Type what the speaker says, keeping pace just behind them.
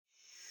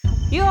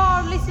You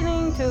are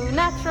listening to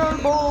Natural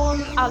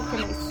Born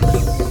Alchemist.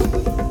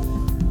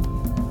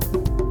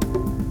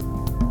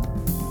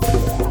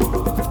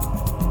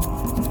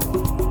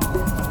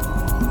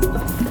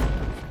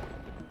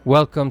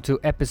 Welcome to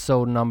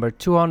episode number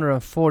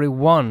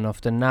 241 of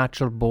the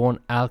Natural Born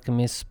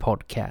Alchemist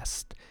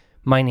podcast.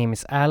 My name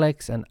is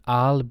Alex and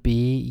I'll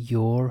be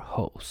your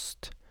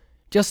host.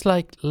 Just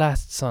like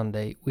last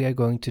Sunday, we are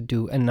going to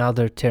do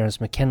another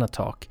Terence McKenna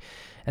talk,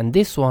 and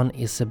this one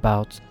is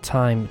about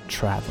time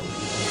travel.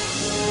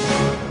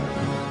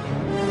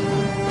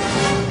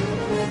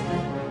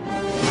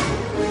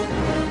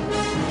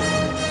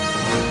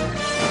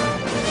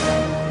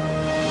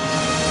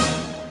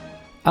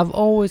 I've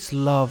always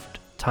loved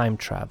time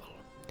travel.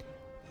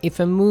 If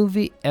a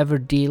movie ever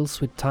deals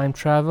with time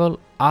travel,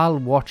 I'll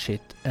watch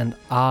it and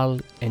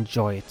I'll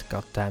enjoy it,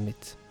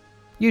 goddammit.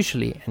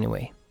 Usually,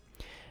 anyway.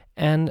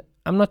 And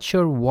I'm not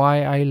sure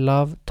why I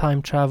love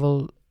time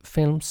travel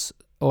films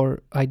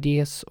or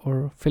ideas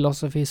or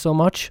philosophy so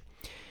much.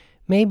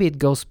 Maybe it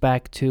goes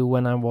back to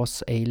when I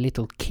was a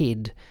little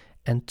kid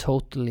and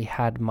totally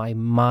had my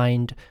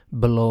mind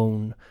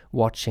blown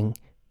watching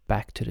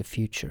Back to the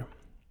Future.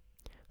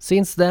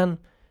 Since then,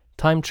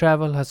 time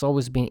travel has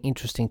always been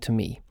interesting to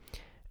me,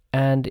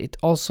 and it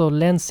also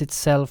lends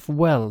itself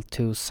well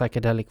to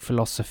psychedelic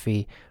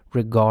philosophy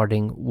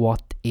regarding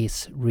what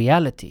is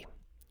reality.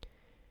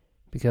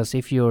 Because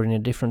if you're in a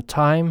different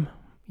time,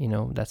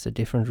 that's a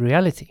different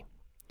reality.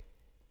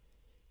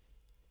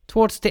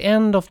 Towards the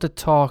end of the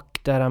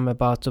talk that I'm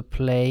about to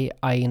play,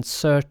 I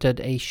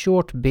inserted a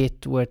short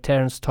bit where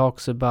Terence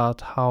talks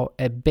about how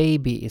a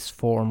baby is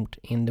formed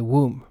in the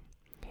womb.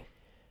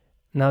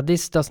 Now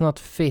this does not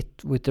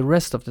fit with the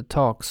rest of the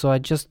talk, so I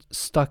just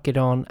stuck it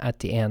on at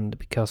the end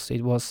because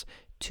it was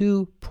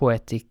too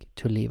poetic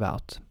to leave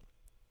out.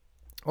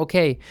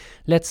 Okay,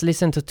 let's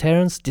listen to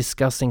Terence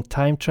discussing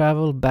time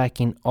travel back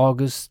in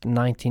August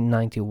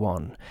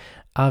 1991.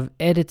 I've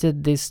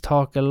edited this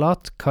talk a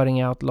lot,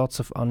 cutting out lots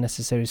of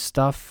unnecessary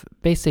stuff.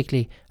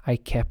 Basically, I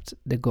kept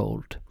the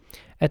gold.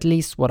 At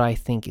least what I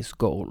think is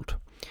gold.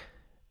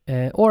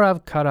 Or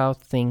I've cut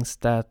out things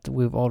that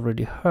we've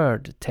already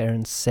heard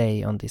Terence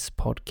say on this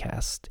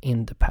podcast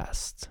in the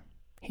past.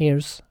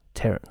 Here's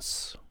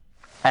Terence.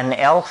 An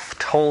elf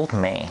told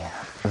me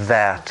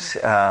that,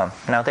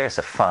 now there's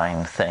a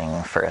fine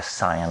thing for a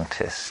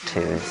scientist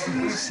to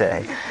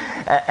say.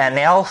 An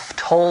elf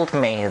told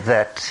me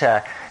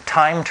that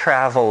time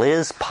travel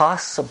is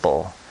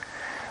possible,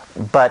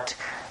 but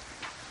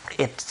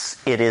it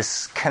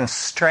is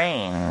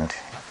constrained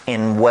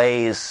in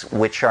ways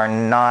which are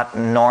not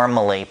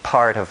normally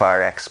part of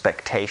our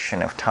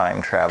expectation of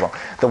time travel.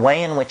 The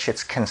way in which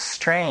it's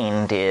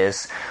constrained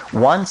is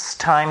once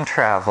time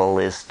travel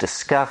is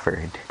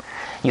discovered,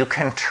 you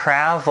can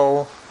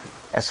travel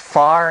as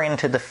far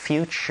into the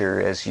future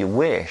as you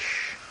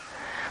wish,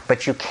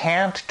 but you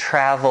can't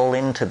travel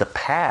into the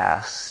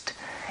past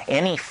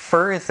any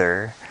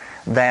further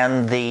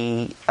than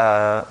the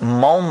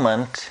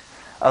moment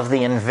of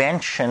the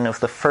invention of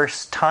the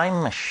first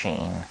time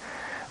machine.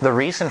 The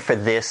reason for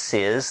this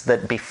is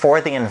that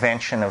before the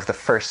invention of the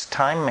first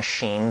time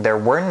machine, there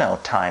were no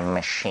time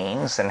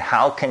machines, and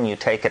how can you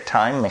take a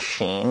time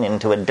machine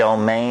into a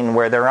domain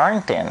where there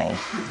aren't any?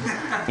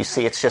 You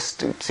see, it's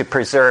just to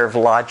preserve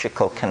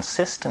logical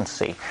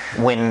consistency.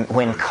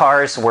 When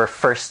cars were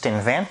first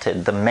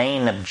invented, the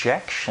main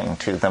objection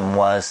to them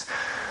was,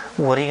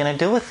 what are you going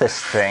to do with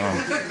this thing?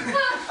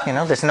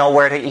 There's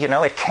nowhere to,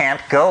 it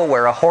can't go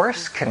where a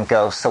horse can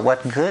go, so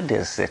what good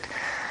is it?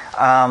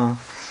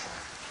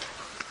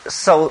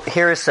 So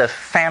here's a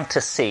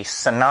fantasy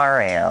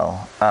scenario,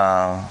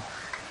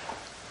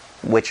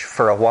 which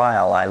for a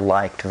while I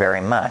liked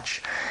very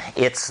much.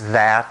 It's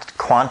that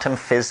quantum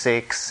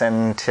physics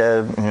and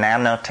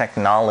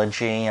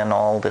nanotechnology and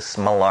all this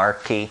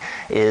malarkey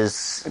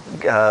is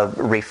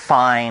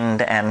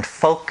refined and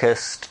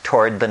focused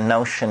toward the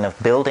notion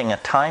of building a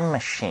time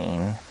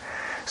machine,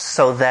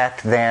 so that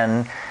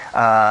then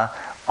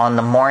on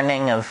the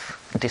morning of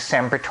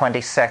December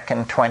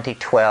 22nd,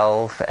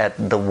 2012,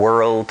 at the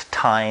World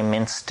Time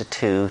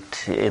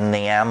Institute in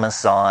the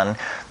Amazon,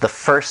 the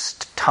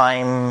first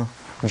time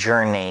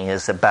journey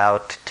is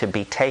about to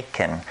be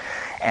taken.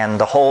 And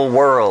the whole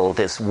world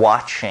is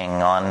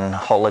watching on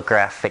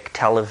holographic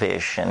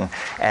television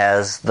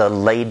as the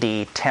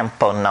Lady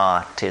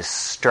Temponaut is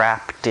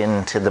strapped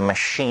into the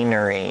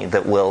machinery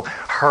that will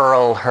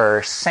hurl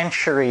her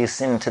centuries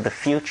into the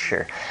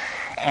future.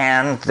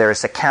 And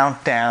there's a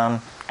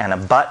countdown, and a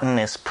button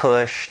is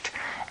pushed,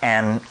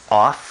 and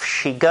off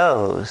she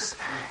goes.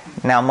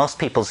 Now, most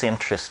people's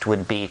interest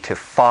would be to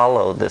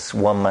follow this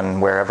woman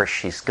wherever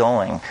she's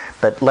going,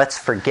 but let's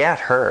forget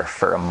her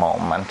for a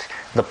moment.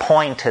 The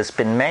point has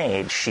been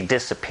made. She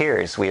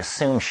disappears. We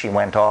assume she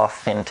went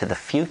off into the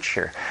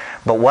future.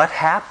 But what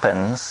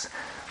happens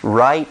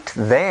right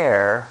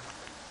there,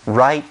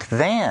 right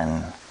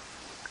then?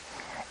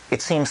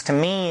 It seems to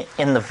me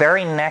in the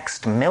very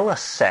next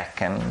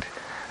millisecond,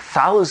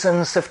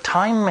 thousands of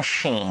time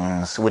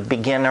machines would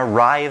begin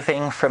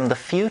arriving from the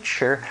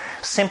future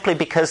simply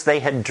because they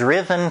had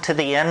driven to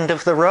the end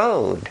of the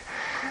road.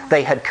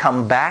 They had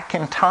come back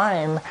in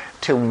time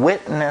to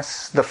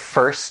witness the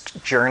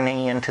first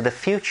journey into the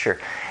future.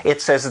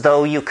 It's as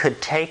though you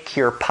could take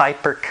your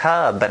Piper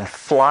Cub and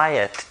fly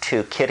it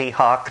to Kitty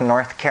Hawk,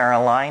 North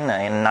Carolina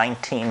in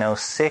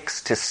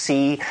 1906 to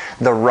see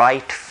the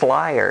Wright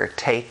Flyer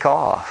take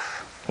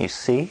off. You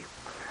see?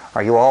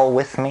 Are you all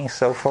with me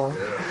so far?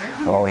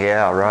 Oh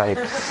yeah, right.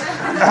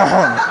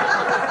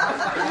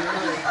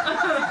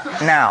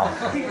 Now,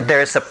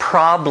 there's a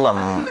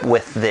problem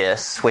with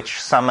this,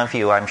 which some of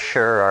you, I'm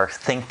sure, are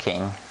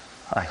thinking,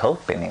 I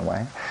hope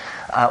anyway,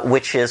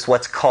 which is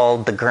what's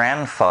called the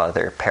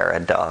grandfather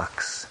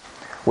paradox,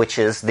 which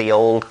is the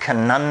old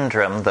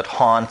conundrum that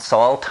haunts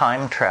all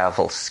time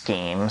travel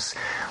schemes,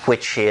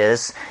 which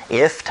is,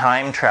 if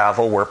time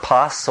travel were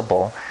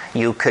possible,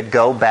 you could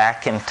go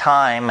back in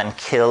time and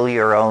kill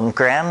your own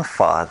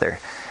grandfather.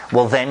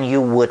 Well, then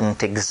you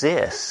wouldn't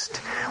exist.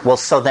 Well,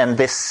 so then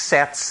this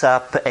sets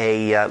up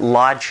a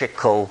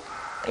logical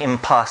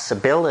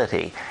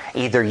impossibility.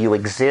 Either you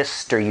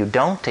exist or you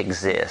don't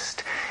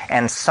exist.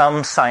 And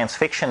some science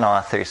fiction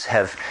authors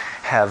have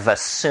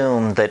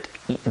assumed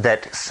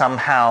that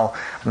somehow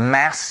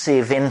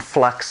massive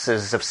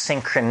influxes of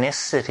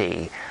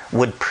synchronicity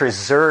would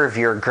preserve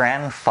your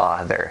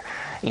grandfather.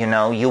 You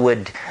know, you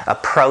would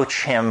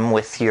approach him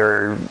with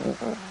your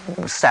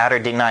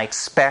Saturday night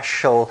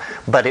special,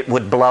 but it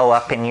would blow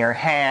up in your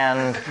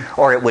hand,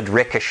 or it would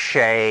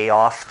ricochet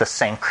off the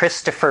St.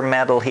 Christopher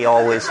medal he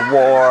always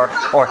wore,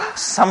 or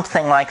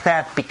something like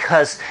that,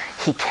 because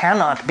he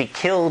cannot be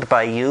killed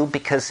by you,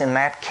 because in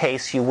that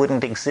case you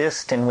wouldn't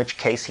exist, in which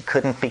case he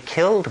couldn't be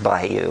killed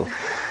by you.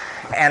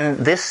 And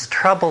this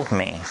troubled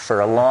me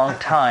for a long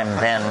time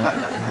then.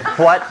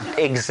 What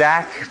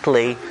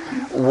exactly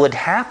would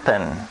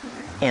happen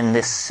in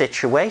this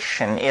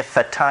situation if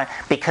a time,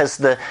 because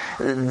the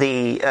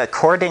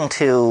according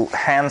to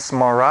Hans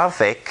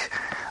Moravec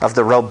of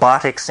the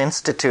Robotics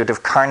Institute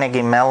of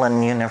Carnegie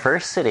Mellon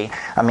University,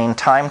 I mean,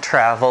 time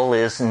travel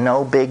is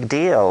no big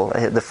deal.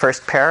 The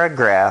first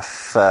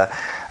paragraph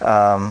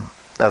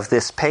of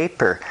this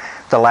paper: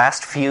 the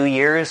last few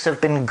years have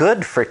been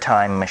good for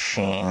time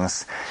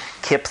machines.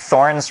 Kip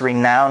Thorne's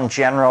renowned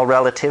general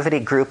relativity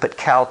group at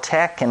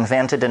Caltech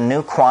invented a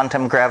new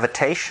quantum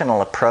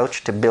gravitational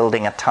approach to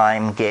building a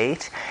time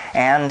gate,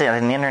 and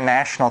an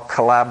international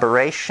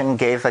collaboration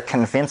gave a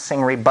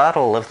convincing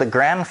rebuttal of the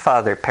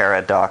grandfather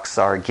paradox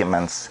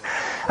arguments.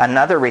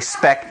 Another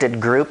respected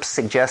group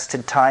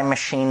suggested time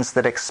machines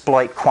that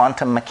exploit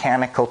quantum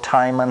mechanical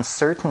time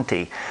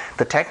uncertainty.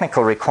 The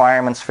technical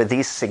requirements for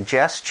these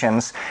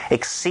suggestions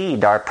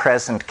exceed our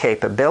present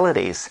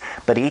capabilities,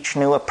 but each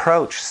new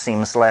approach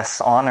seems less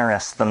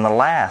onerous than the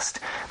last.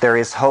 There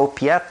is hope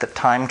yet that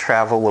time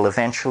travel will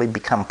eventually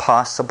become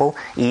possible,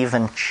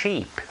 even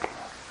cheap.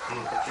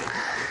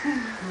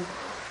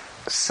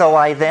 So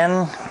I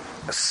then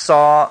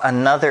saw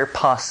another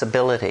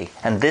possibility,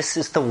 and this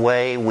is the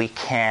way we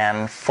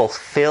can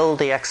fulfill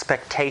the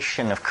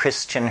expectation of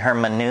Christian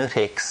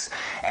hermeneutics,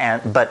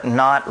 but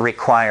not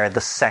require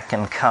the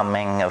second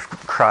coming of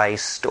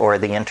Christ or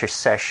the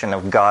intercession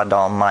of God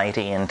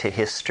Almighty into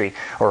history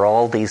or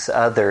all these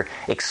other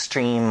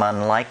extreme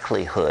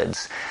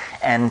unlikelihoods.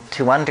 And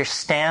to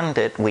understand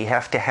it, we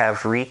have to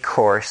have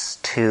recourse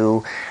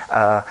to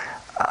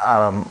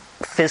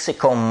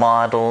physical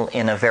model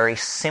in a very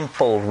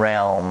simple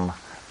realm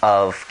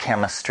of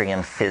chemistry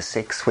and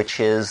physics, which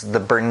is the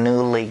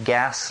Bernoulli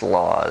gas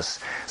laws.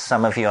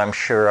 Some of you, I'm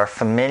sure, are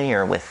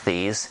familiar with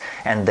these,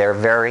 and they're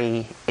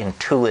very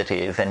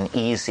intuitive and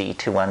easy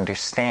to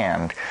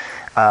understand.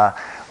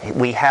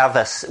 We have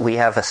a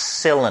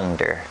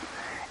cylinder,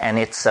 and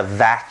it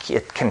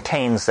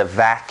contains a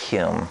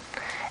vacuum,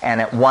 and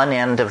at one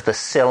end of the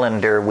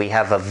cylinder we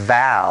have a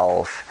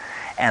valve,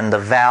 and the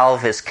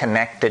valve is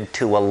connected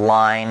to a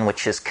line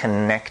which is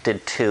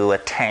connected to a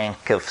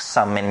tank of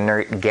some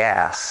inert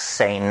gas,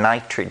 say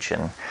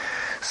nitrogen.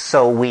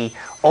 So we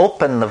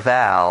open the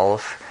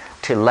valve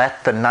to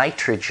let the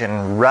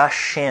nitrogen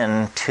rush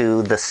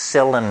into the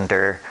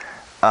cylinder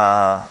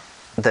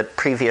that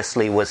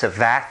previously was a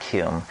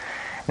vacuum.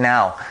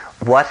 Now,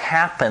 what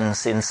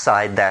happens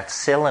inside that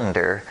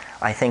cylinder,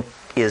 I think,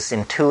 is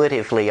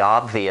intuitively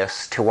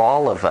obvious to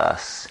all of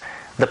us.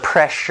 The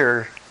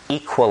pressure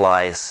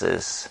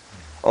equalizes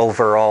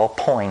over all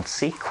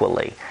points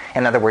equally.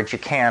 In other words, you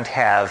can't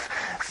have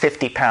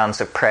 50 pounds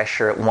of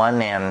pressure at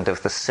one end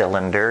of the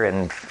cylinder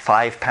and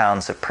 5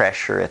 pounds of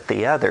pressure at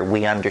the other.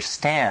 We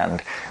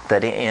understand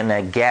that in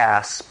a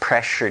gas,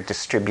 pressure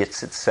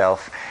distributes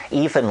itself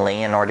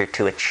evenly in order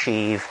to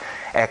achieve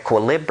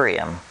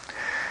equilibrium.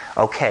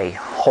 Okay,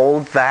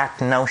 hold that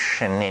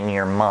notion in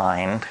your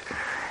mind.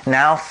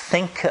 Now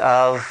think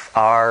of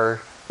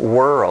our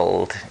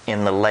world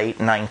in the late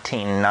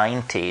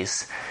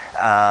 1990s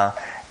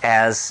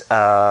as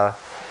a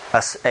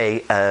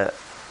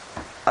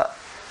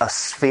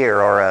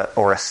sphere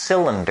or a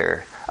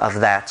cylinder of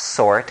that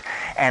sort,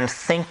 and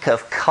think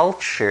of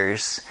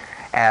cultures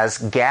as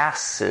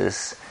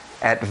gases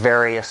at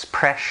various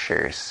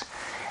pressures.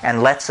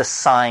 And let's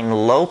assign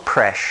low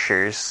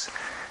pressures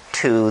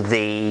to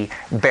the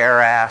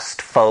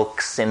bare-assed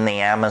folks in the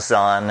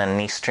Amazon and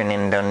eastern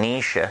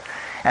Indonesia,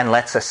 and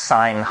let's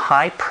assign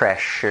high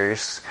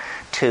pressures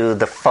to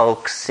the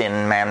folks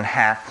in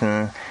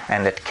Manhattan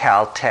and at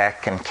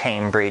Caltech and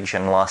Cambridge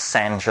and Los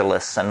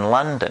Angeles and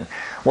London.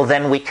 Well,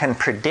 then we can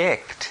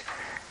predict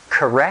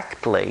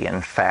correctly,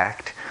 in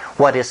fact,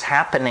 what is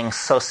happening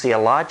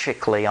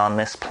sociologically on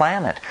this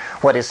planet.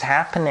 What is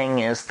happening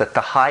is that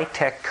the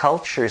high-tech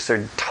cultures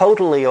are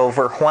totally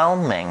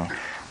overwhelming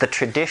the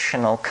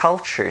traditional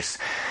cultures.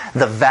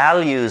 The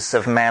values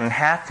of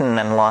Manhattan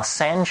and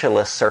Los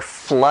Angeles are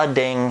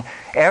flooding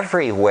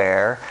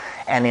everywhere,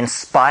 and in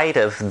spite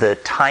of the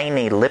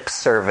tiny lip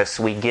service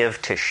we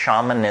give to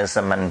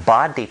shamanism and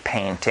body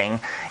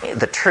painting,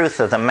 the truth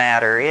of the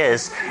matter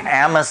is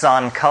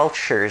Amazon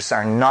cultures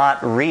are not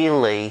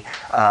really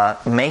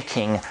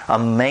making a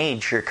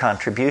major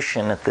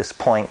contribution at this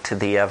point to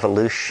the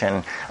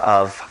evolution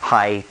of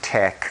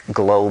high-tech,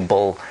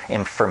 global,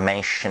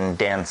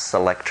 information-dense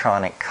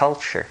electronic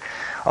culture.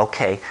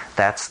 Okay,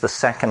 that's the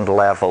second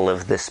level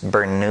of this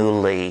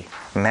Bernoulli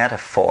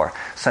metaphor.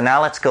 So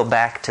now let's go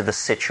back to the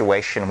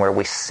situation where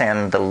we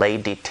send the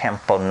Lady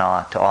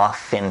Temponaut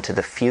off into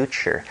the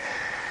future.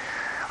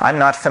 I'm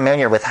not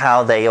familiar with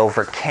how they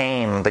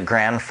overcame the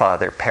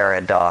grandfather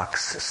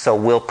paradox, so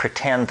we'll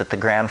pretend that the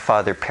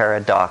grandfather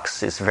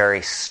paradox is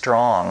very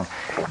strong.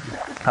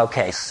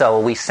 Okay, so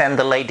we send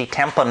the Lady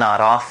Temponaut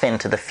off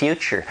into the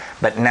future,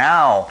 but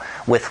now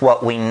with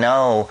what we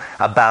know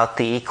about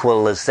the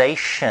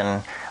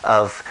equalization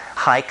of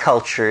high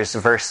cultures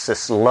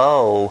versus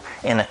low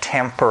in a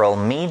temporal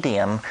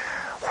medium,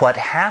 what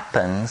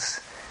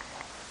happens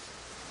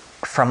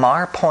from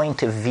our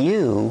point of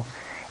view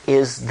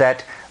is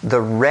that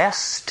the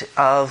rest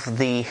of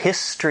the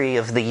history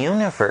of the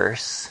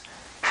universe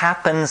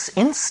happens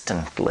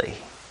instantly.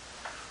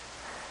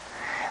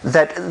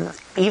 That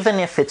even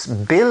if it's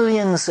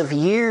billions of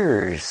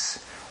years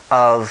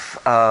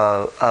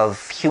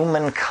of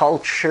human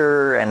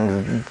culture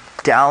and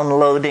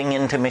downloading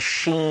into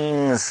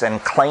machines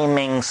and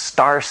claiming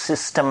star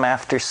system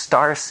after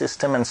star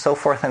system and so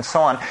forth and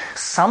so on,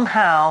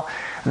 somehow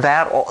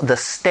that the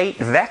state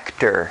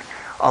vector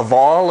of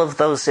all of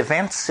those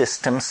event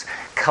systems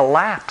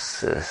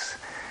collapses.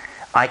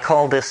 I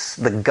call this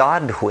the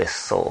God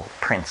whistle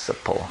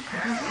principle.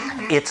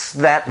 It's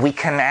that we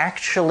can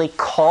actually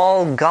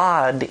call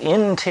God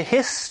into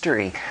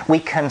history. We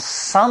can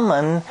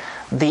summon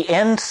the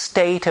end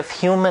state of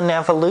human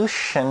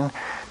evolution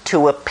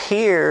to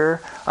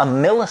appear a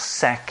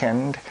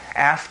millisecond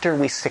after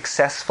we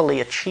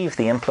successfully achieve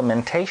the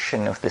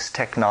implementation of this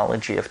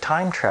technology of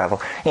time travel,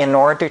 in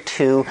order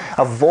to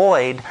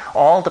avoid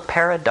all the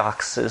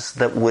paradoxes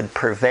that would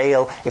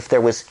prevail if there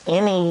was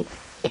any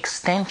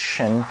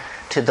extension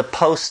to the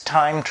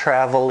post-time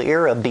travel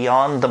era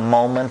beyond the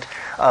moment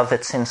of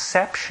its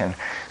inception.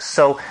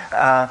 So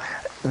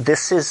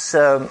this is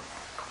a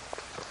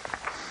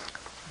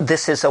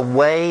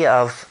way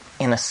of,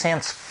 in a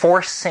sense,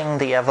 forcing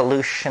the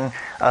evolution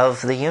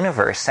of the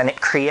universe. And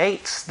it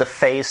creates the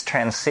phase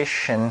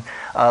transition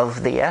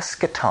of the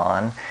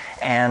eschaton,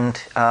 and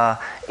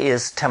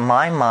is, to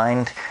my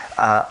mind,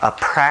 a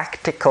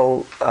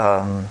practical...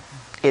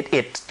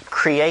 It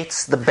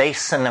creates the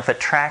basin of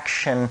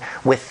attraction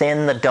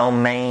within the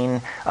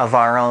domain of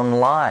our own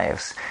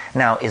lives.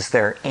 Now, is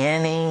there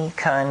any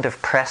kind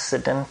of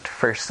precedent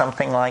for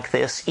something like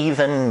this,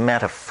 even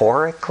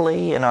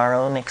metaphorically in our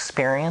own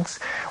experience?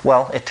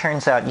 Well, it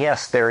turns out,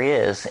 yes, there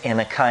is, in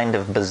a kind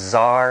of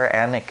bizarre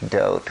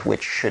anecdote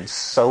which should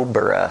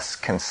sober us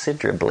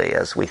considerably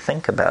as we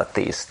think about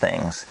these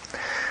things.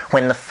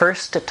 When the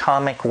first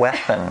atomic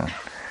weapon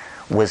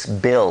was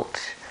built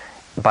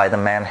by the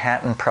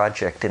Manhattan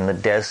Project in the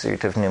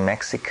desert of New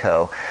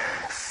Mexico,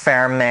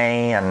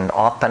 Fermi and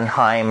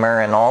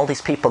Oppenheimer and all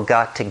these people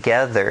got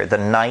together the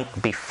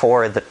night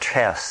before the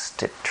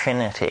test at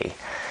Trinity.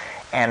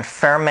 And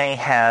Fermi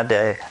had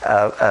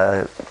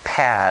a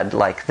pad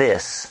like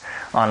this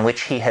on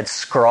which he had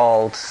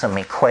scrawled some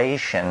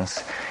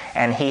equations,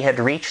 and he had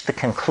reached the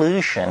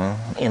conclusion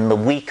in the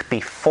week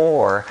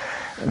before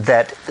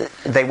that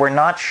they were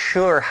not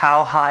sure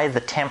how high the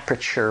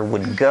temperature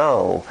would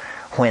go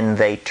when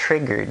they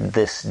triggered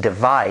this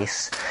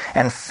device,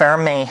 and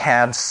Fermi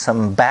had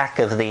some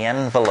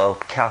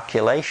back-of-the-envelope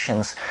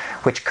calculations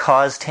which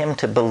caused him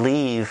to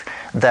believe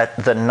that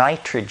the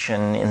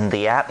nitrogen in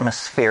the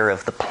atmosphere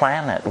of the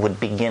planet would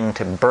begin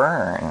to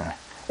burn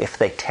if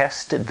they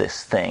tested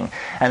this thing,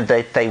 and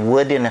that they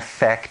would in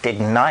effect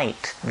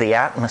ignite the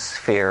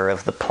atmosphere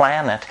of the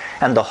planet,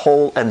 and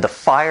the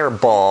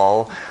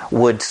fireball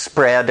would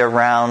spread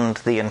around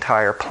the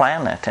entire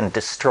planet and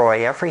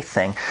destroy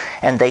everything.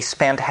 And they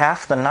spent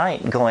half the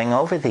night going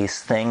over these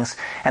things,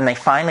 and they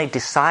finally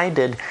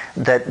decided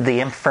that the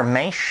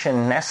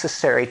information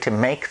necessary to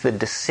make the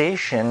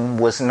decision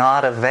was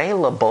not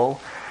available,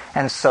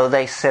 and so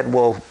they said,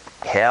 well,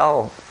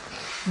 hell,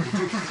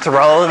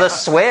 Throw the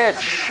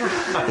switch.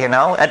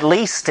 At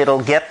least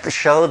it'll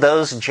show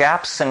those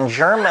Japs and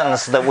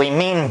Germans that we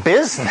mean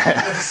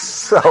business.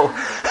 So,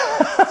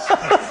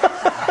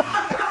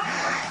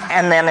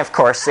 and then, of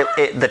course,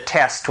 the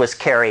test was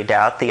carried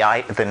out.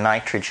 The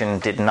nitrogen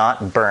did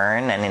not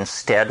burn, and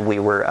instead we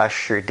were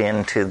ushered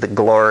into the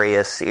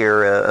glorious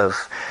era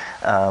of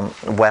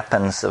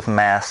weapons of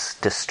mass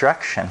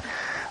destruction.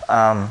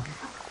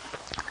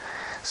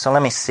 So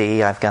let me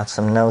see, I've got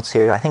some notes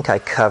here. I think I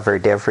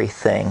covered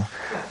everything.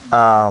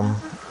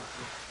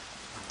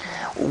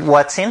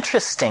 What's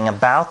interesting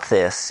about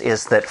this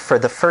is that for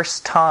the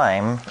first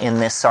time in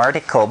this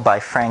article by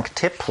Frank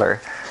Tipler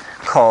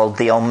called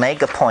The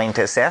Omega Point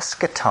as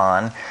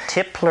Eschaton,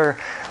 Tipler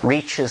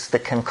reaches the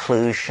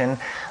conclusion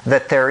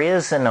that there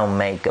is an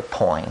omega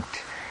point,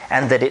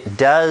 and that it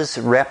does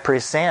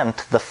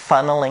represent the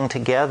funneling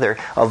together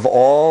of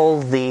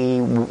all the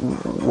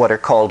what are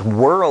called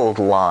world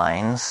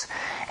lines.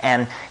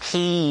 And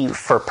he,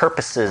 for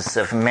purposes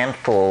of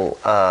mental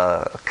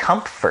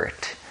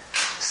comfort,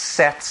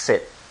 sets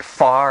it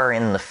far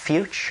in the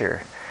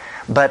future.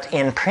 But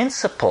in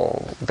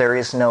principle, there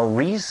is no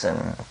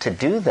reason to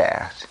do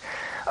that.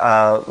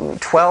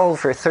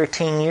 12 or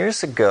 13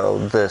 years ago,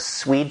 the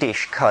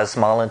Swedish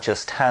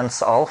cosmologist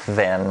Hans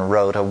Alfvén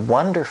wrote a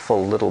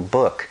wonderful little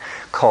book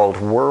called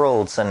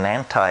Worlds and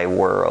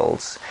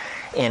Anti-Worlds,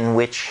 in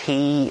which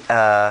he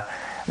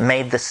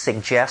made the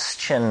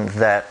suggestion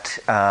that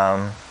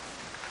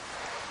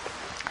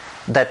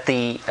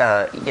the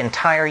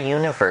entire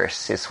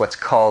universe is what's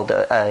called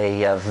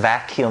a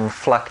vacuum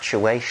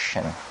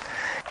fluctuation.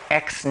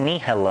 Ex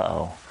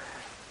nihilo,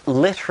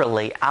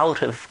 literally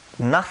out of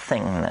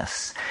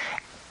nothingness.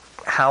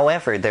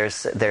 However,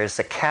 there's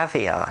a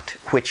caveat,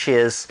 which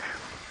is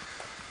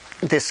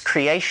this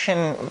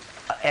creation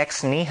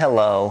ex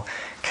nihilo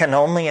can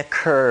only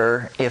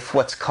occur if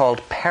what's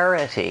called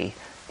parity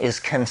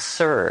is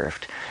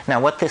conserved. Now,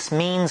 what this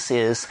means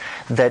is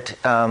that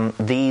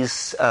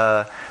these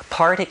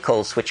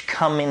particles which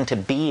come into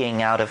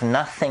being out of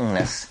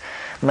nothingness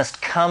must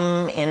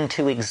come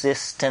into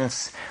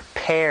existence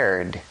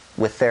paired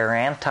with their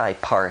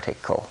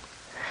antiparticle.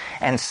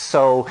 And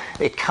so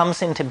it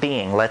comes into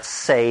being, let's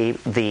say,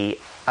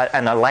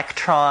 an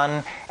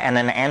electron and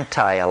an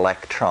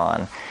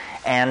anti-electron,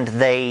 and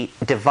they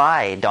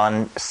divide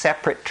on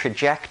separate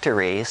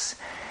trajectories,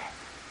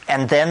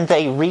 and then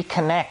they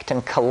reconnect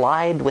and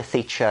collide with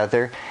each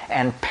other,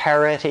 and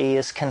parity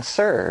is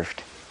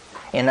conserved.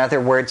 In other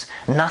words,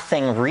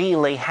 nothing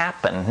really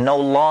happened. No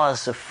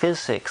laws of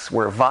physics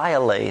were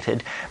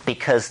violated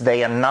because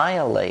they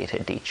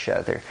annihilated each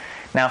other.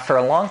 Now, for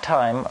a long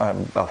time,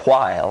 a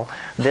while,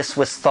 this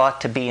was thought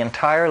to be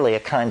entirely a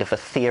kind of a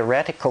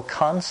theoretical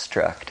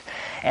construct.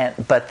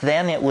 But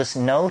then it was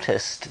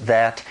noticed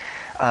that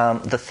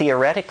the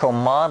theoretical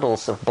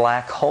models of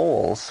black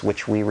holes,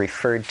 which we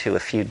referred to a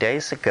few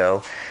days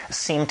ago,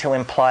 seem to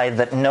imply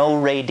that no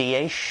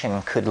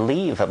radiation could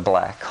leave a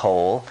black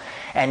hole,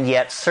 and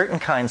yet certain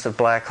kinds of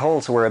black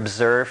holes were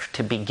observed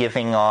to be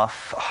giving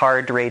off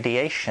hard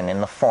radiation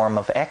in the form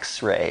of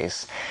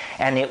X-rays.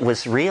 And it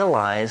was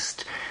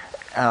realized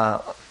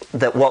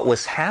that what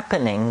was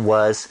happening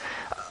was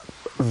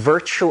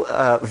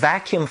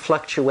vacuum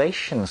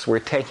fluctuations were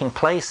taking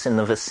place in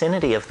the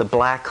vicinity of the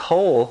black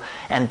hole,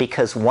 and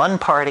because one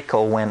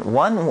particle went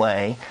one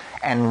way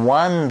and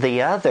one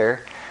the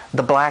other,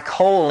 the black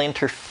hole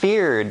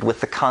interfered with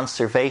the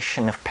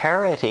conservation of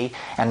parity,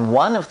 and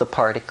one of the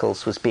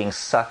particles was being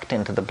sucked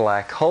into the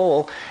black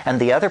hole, and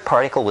the other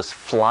particle was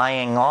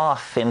flying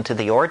off into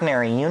the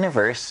ordinary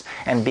universe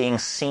and being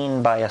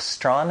seen by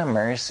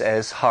astronomers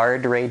as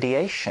hard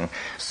radiation.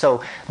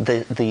 So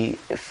the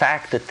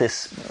fact that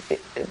this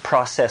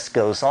process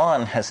goes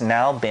on has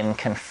now been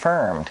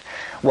confirmed.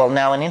 Well,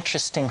 now an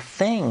interesting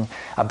thing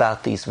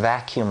about these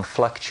vacuum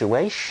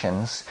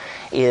fluctuations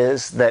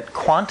is that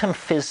quantum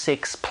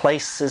physics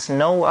places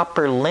no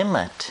upper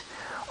limit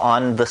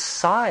on the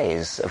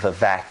size of a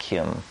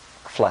vacuum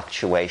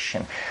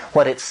fluctuation.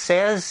 What it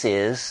says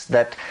is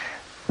that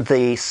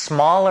the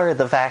smaller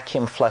the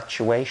vacuum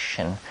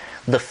fluctuation,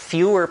 the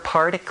fewer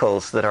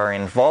particles that are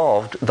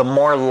involved, the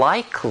more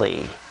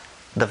likely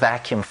the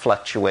vacuum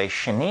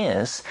fluctuation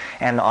is.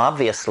 And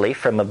obviously,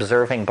 from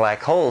observing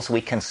black holes, we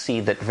can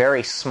see that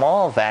very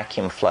small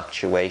vacuum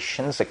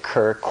fluctuations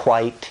occur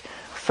quite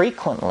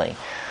frequently.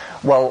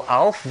 Well,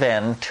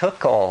 Alfvén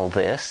took all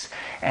this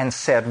and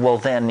said, well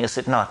then, is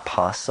it not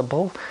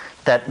possible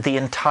that the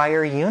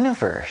entire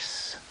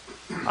universe,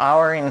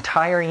 our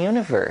entire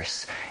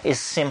universe, is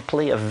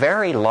simply a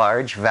very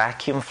large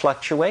vacuum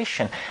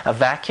fluctuation, a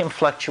vacuum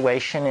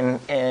fluctuation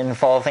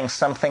involving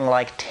something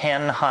like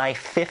 10 high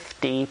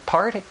 50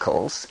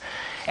 particles,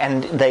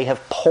 and they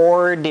have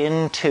poured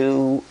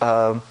into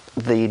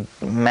the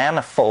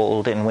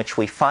manifold in which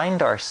we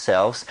find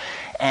ourselves,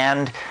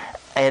 and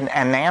an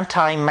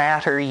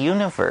antimatter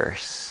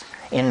universe,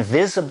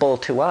 invisible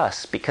to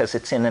us because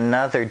it's in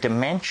another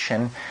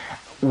dimension,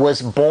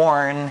 was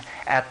born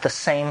at the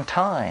same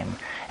time.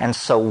 And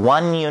so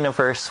one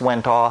universe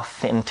went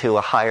off into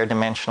a higher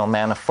dimensional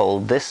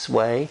manifold this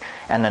way,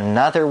 and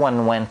another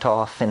one went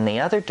off in the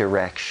other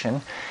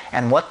direction.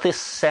 And what this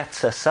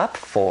sets us up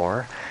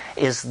for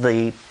is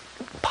the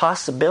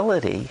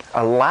possibility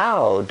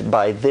allowed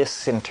by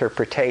this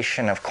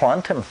interpretation of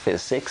quantum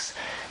physics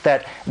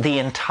that the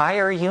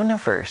entire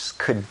universe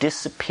could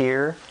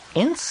disappear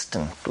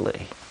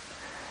instantly.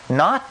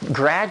 Not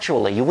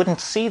gradually. You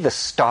wouldn't see the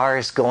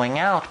stars going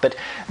out, but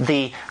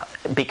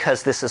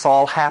because this is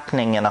all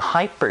happening in a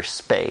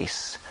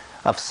hyperspace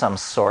of some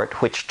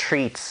sort, which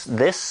treats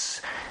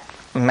this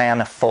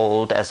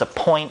manifold as a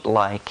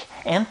point-like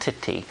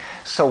entity.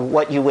 So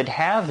what you would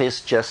have is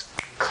just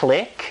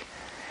click,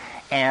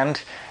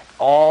 and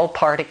all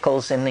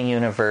particles in the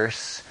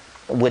universe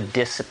would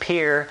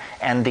disappear,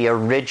 and the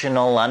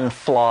original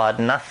unflawed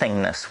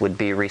nothingness would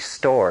be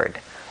restored.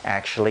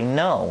 Actually,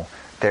 no.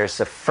 There's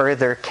a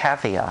further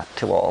caveat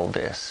to all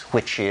this,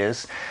 which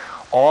is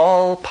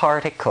all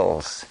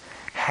particles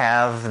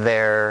have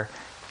their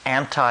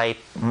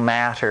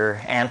antimatter,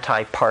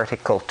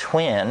 antiparticle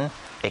twin,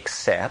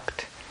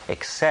 except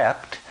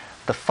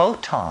the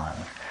photon.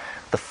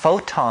 The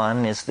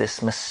photon is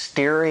this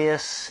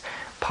mysterious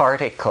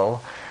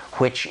particle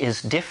which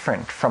is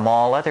different from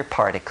all other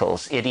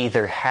particles. It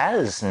either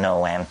has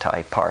no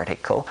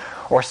antiparticle,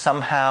 or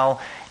somehow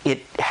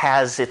it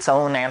has its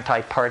own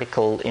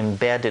antiparticle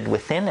embedded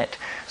within it.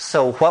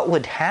 So what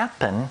would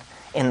happen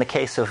in the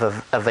case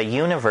of a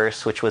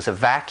universe which was a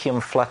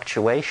vacuum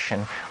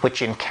fluctuation,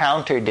 which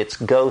encountered its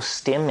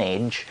ghost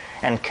image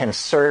and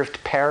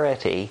conserved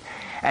parity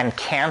and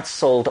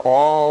canceled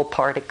all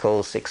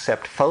particles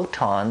except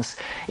photons,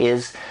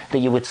 is that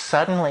you would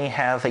suddenly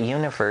have a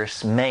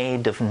universe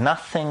made of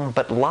nothing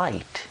but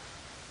light.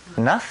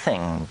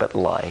 Nothing but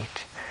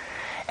light.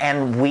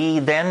 And we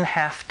then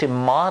have to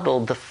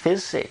model the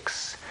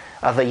physics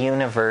of a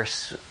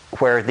universe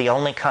where the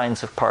only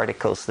kinds of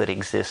particles that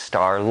exist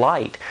are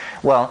light.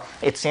 Well,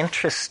 it's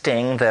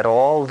interesting that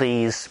all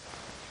these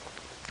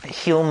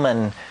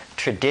human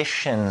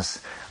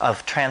traditions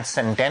of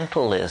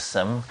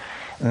transcendentalism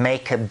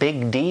make a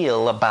big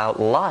deal about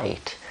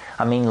light.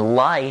 I mean,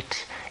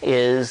 light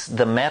is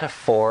the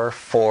metaphor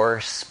for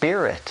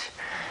spirit.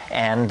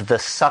 And the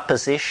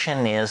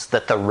supposition is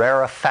that the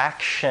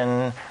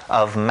rarefaction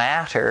of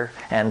matter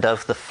and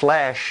of the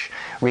flesh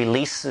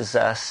releases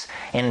us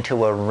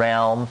into a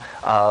realm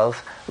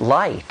of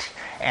light.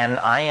 And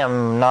I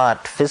am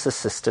not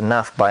physicist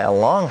enough by a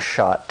long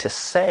shot to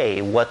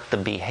say what the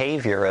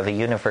behavior of a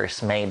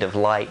universe made of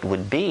light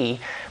would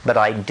be, but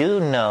I do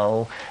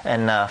know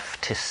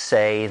enough to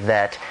say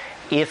that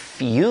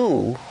if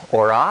you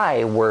or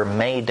I were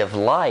made of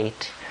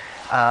light,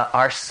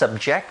 our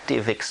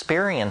subjective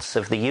experience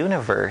of the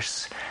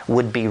universe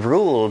would be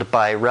ruled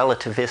by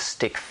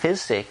relativistic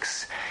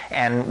physics,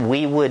 and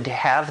we would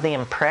have the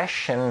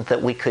impression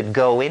that we could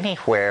go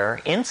anywhere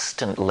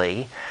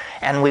instantly,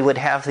 and we would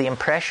have the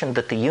impression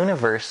that the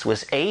universe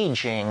was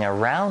aging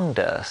around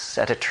us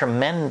at a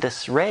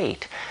tremendous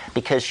rate,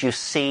 because you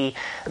see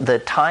the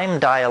time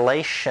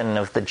dilation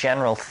of the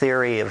general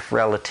theory of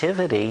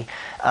relativity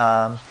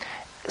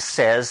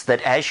says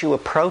that as you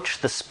approach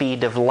the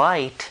speed of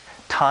light,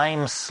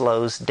 time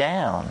slows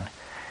down.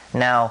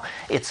 Now,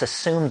 it's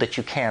assumed that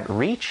you can't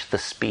reach the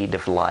speed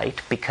of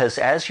light because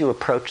as you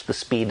approach the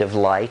speed of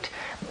light,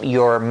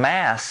 your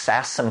mass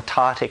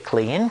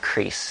asymptotically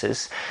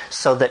increases,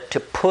 so that to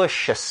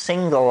push a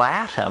single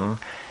atom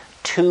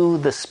to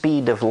the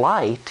speed of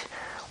light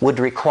would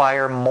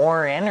require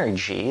more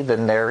energy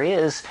than there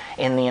is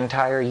in the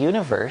entire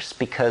universe,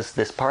 because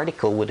this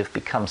particle would have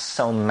become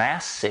so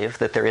massive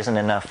that there isn't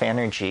enough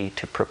energy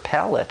to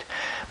propel it.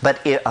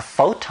 But a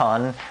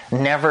photon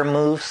never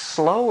moves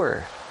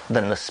slower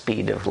than the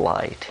speed of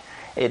light.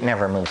 It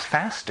never moves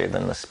faster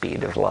than the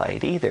speed of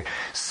light either.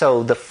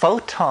 So the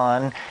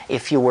photon,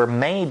 if you were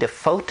made of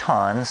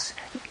photons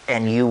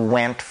and you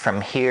went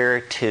from here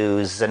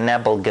to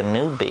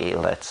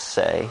Zenebel-Ganubi, let's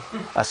say,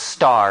 a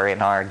star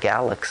in our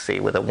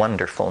galaxy with a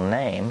wonderful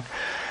name,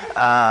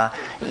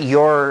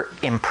 your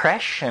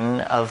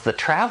impression of the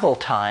travel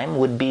time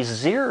would be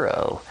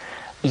zero.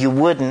 You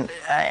wouldn't,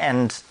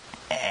 and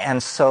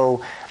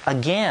so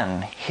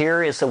again,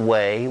 here is a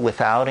way,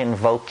 without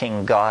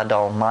invoking God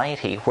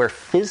Almighty, where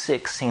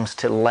physics seems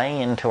to lay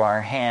into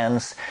our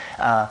hands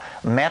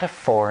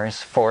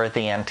metaphors for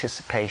the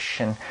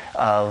anticipation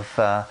of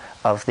the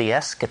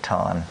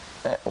eschaton.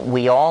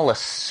 We all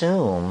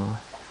assume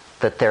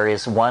that there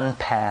is one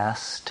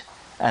past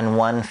and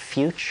one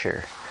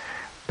future,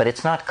 but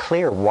it's not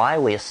clear why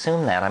we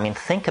assume that. I mean,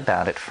 think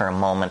about it for a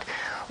moment.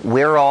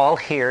 We're all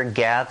here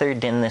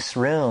gathered in this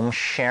room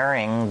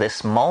sharing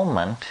this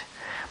moment,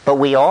 but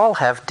we all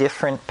have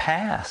different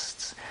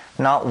pasts.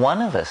 Not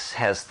one of us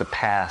has the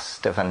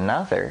past of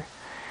another.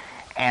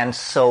 And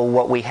so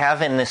what we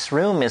have in this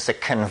room is a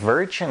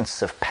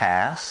convergence of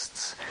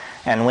pasts.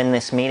 And when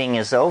this meeting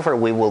is over,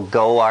 we will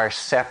go our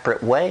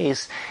separate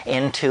ways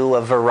into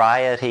a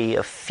variety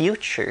of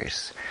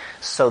futures.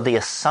 So the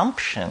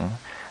assumption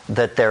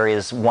that there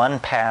is one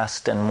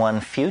past and one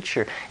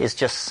future is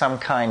just some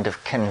kind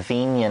of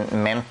convenient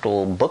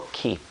mental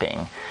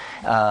bookkeeping.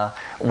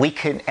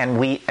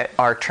 We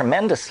are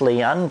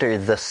tremendously under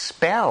the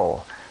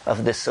spell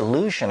of this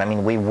illusion. I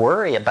mean, we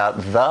worry about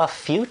the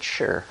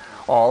future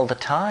all the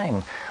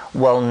time.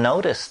 Well,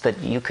 notice that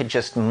you could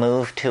just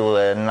move to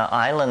an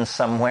island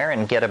somewhere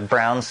and get a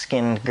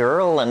brown-skinned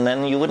girl, and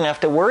then you wouldn't have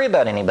to worry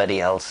about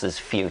anybody else's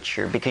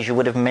future because you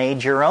would have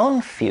made your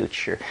own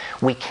future.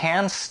 We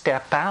can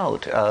step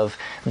out of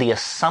the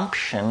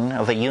assumption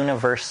of a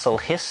universal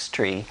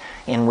history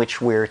in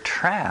which we're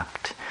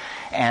trapped.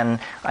 And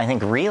I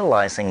think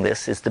realizing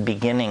this is the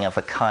beginning of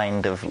a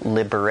kind of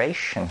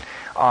liberation.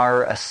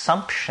 Our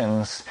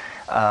assumptions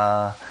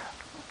are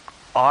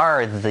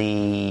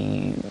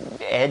the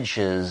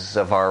edges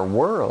of our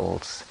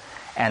worlds.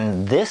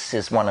 And this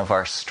is one of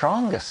our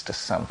strongest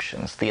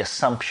assumptions, the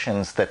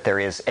assumptions that there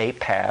is a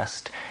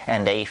past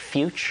and a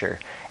future,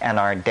 and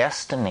our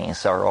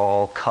destinies are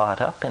all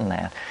caught up in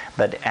that.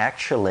 But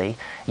actually,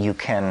 you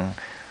can,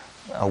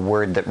 a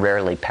word that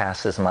rarely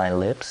passes my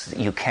lips,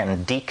 you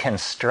can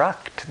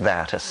deconstruct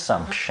that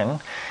assumption,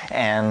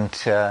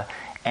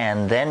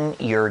 and then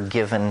you're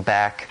given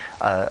back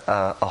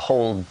a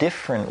whole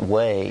different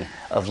way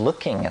of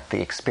looking at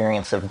the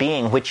experience of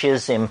being, which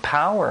is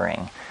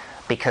empowering.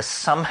 Because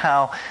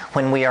somehow,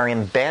 when we are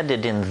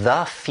embedded in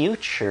the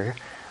future,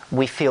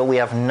 we feel we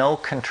have no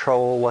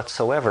control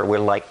whatsoever. We're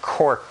like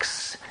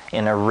corks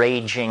in a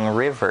raging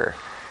river.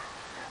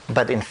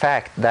 But in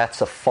fact,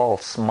 that's a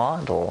false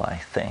model, I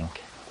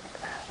think.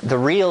 The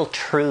real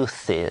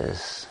truth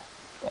is,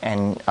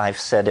 and I've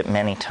said it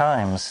many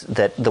times,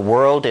 that the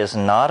world is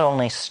not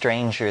only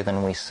stranger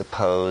than we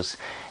suppose,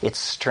 it's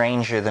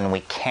stranger than we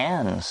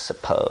can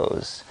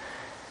suppose.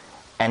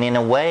 And in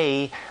a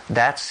way,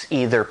 that's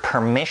either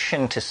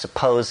permission to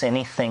suppose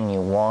anything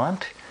you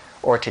want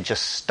or to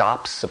just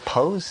stop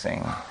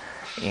supposing,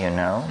 you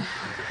know.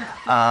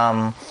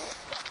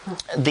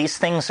 These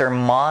things are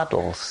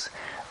models.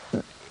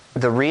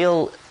 The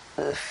real...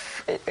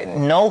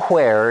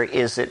 Nowhere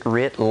is it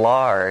writ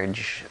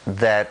large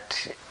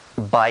that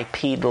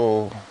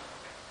bipedal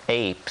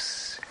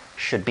apes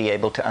should be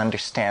able to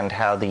understand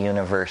how the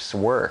universe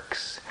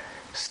works.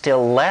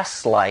 Still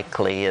less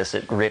likely is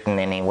it written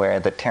anywhere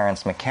that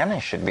Terence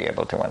McKenna should be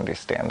able to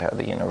understand how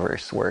the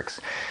universe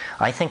works.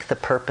 I think the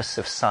purpose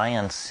of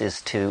science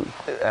is to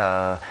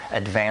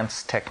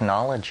advance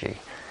technology,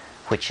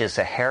 which is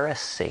a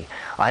heresy.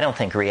 I don't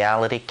think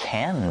reality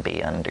can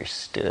be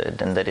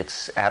understood, and that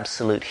it's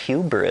absolute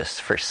hubris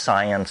for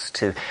science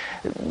to,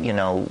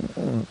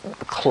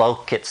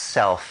 cloak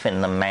itself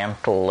in the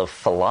mantle of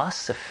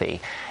philosophy.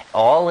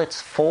 All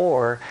it's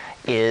for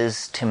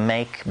is to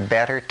make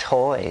better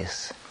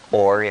toys,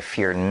 or if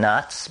you're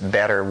nuts,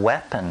 better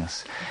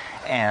weapons.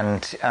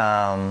 And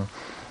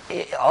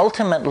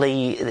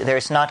ultimately,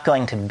 there's not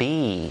going to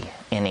be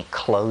any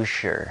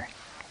closure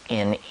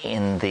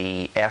in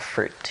the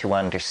effort to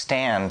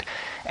understand.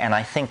 And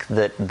I think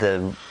that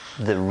the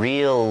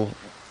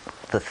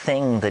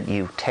thing that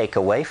you take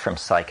away from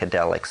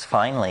psychedelics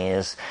finally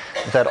is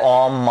that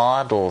all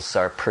models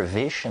are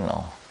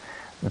provisional,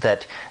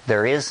 that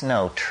there is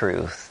no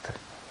truth.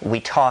 We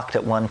talked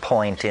at one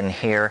point in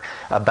here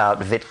about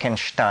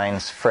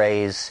Wittgenstein's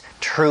phrase,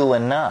 true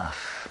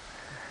enough.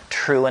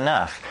 True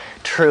enough.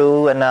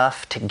 True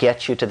enough to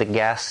get you to the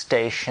gas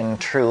station,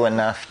 true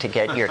enough to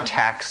get your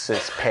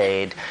taxes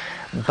paid.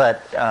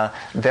 But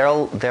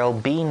there'll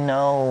be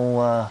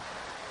no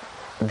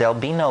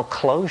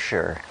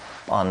closure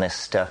on this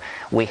stuff.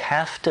 We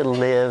have to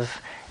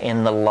live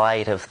in the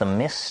light of the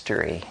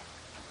mystery.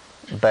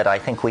 But I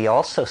think we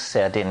also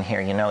said in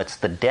here, it's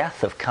the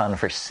death of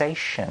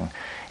conversation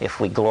if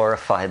we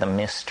glorify the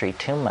mystery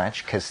too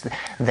much, because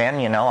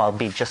then, I'll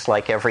be just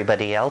like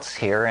everybody else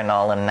here, and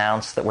I'll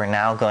announce that we're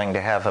now going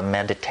to have a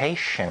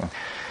meditation,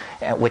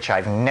 which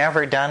I've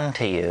never done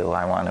to you,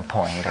 I want to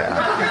point out.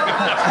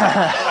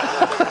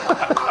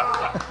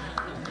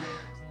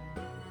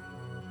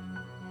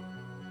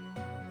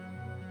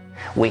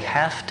 We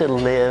have to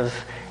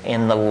live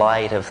in the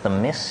light of the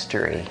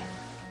mystery.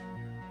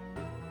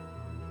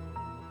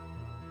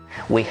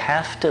 We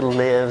have to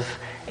live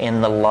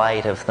in the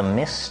light of the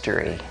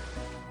mystery.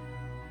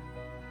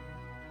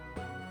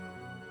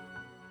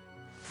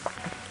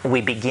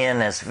 We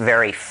begin as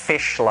very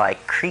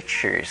fish-like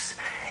creatures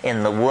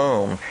in the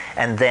womb,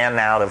 and then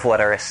out of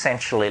what are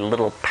essentially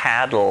little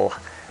paddle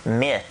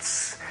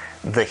mitts,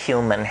 the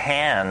human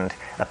hand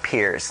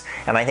appears.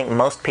 And I think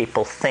most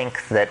people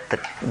think that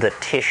the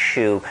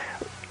tissue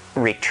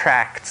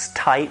retracts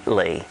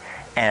tightly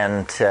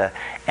and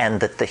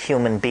that the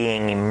human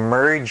being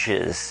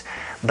emerges.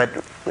 But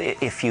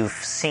if you've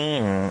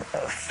seen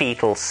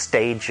fetal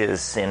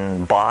stages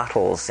in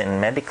bottles in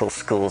medical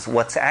schools,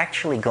 what's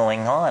actually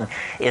going on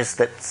is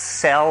that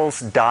cells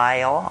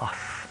die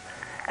off.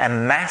 A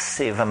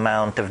massive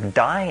amount of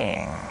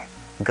dying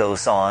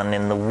goes on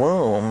in the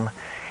womb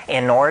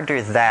in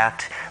order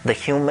that the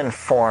human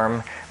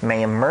form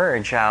may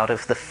emerge out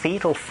of the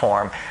fetal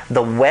form.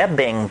 The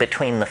webbing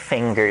between the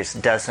fingers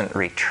doesn't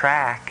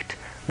retract,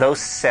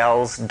 Those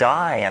cells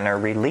die and are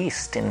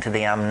released into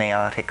the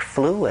amniotic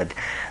fluid.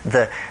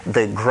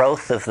 The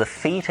growth of the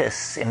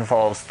fetus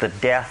involves the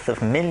death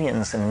of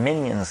millions and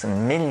millions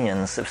and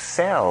millions of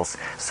cells.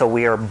 So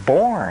we are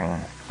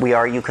born. We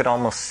are, you could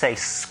almost say,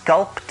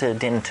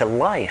 sculpted into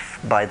life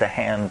by the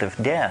hand of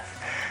death.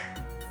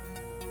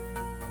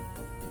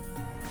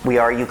 We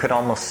are, you could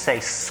almost say,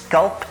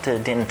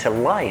 sculpted into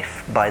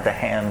life by the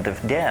hand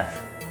of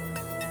death.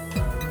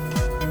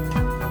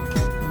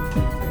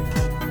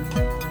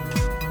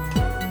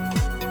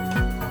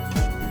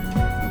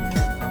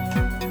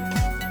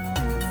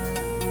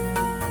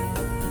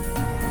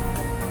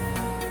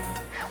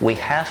 We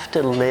have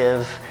to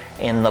live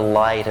in the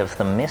light of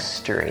the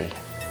mystery.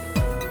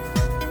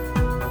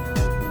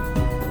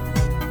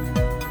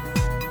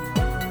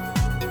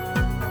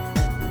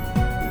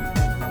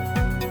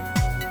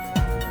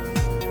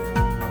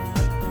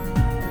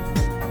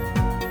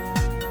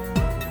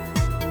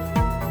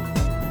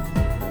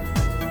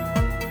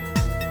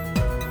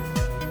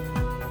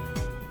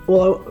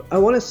 Well, I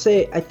want to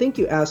say, I think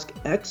you ask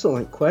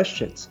excellent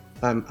questions.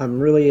 I'm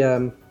really,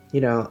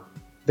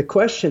 the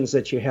questions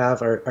that you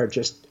have are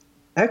just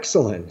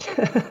excellent.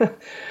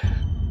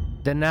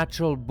 The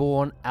Natural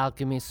Born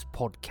Alchemist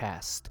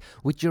podcast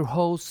with your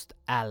host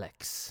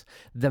Alex,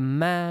 the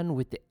man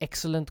with the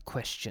excellent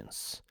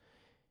questions.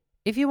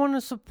 If you want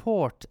to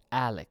support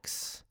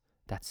Alex,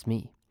 that's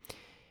me,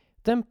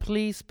 then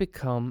please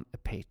become a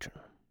patron.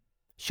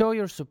 Show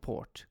your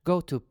support.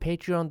 Go to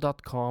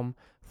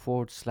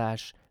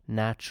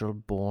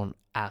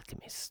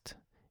patreon.com/naturalbornalchemist.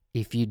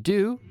 If you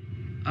do,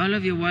 all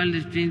of your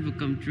wildest dreams will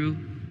come true.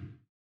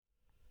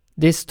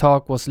 This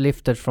talk was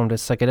lifted from the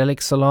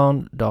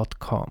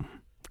psychedelicsalon.com.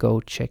 Go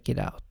check it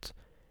out.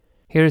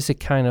 Here is a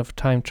kind of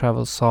time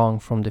travel song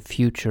from the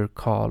future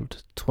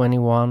called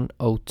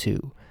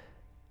 2102,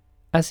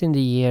 as in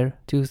the year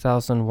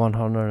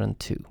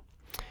 2102.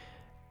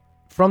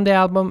 From the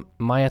album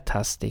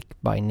Mayatastic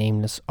by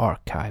Nameless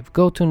Archive.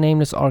 Go to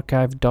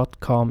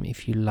namelessarchive.com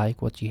if you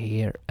like what you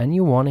hear and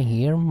you want to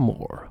hear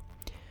more.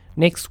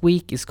 Next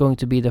week is going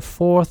to be the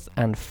fourth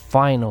and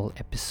final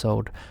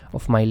episode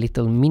of my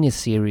little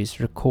mini-series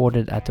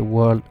recorded at the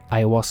World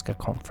Ayahuasca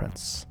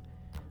Conference.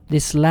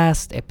 This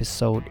last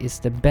episode is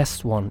the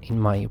best one in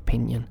my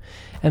opinion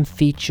and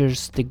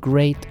features the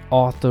great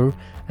author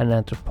and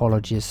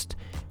anthropologist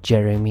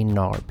Jeremy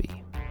Narby.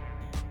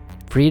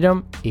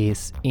 Freedom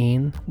is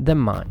in the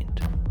mind.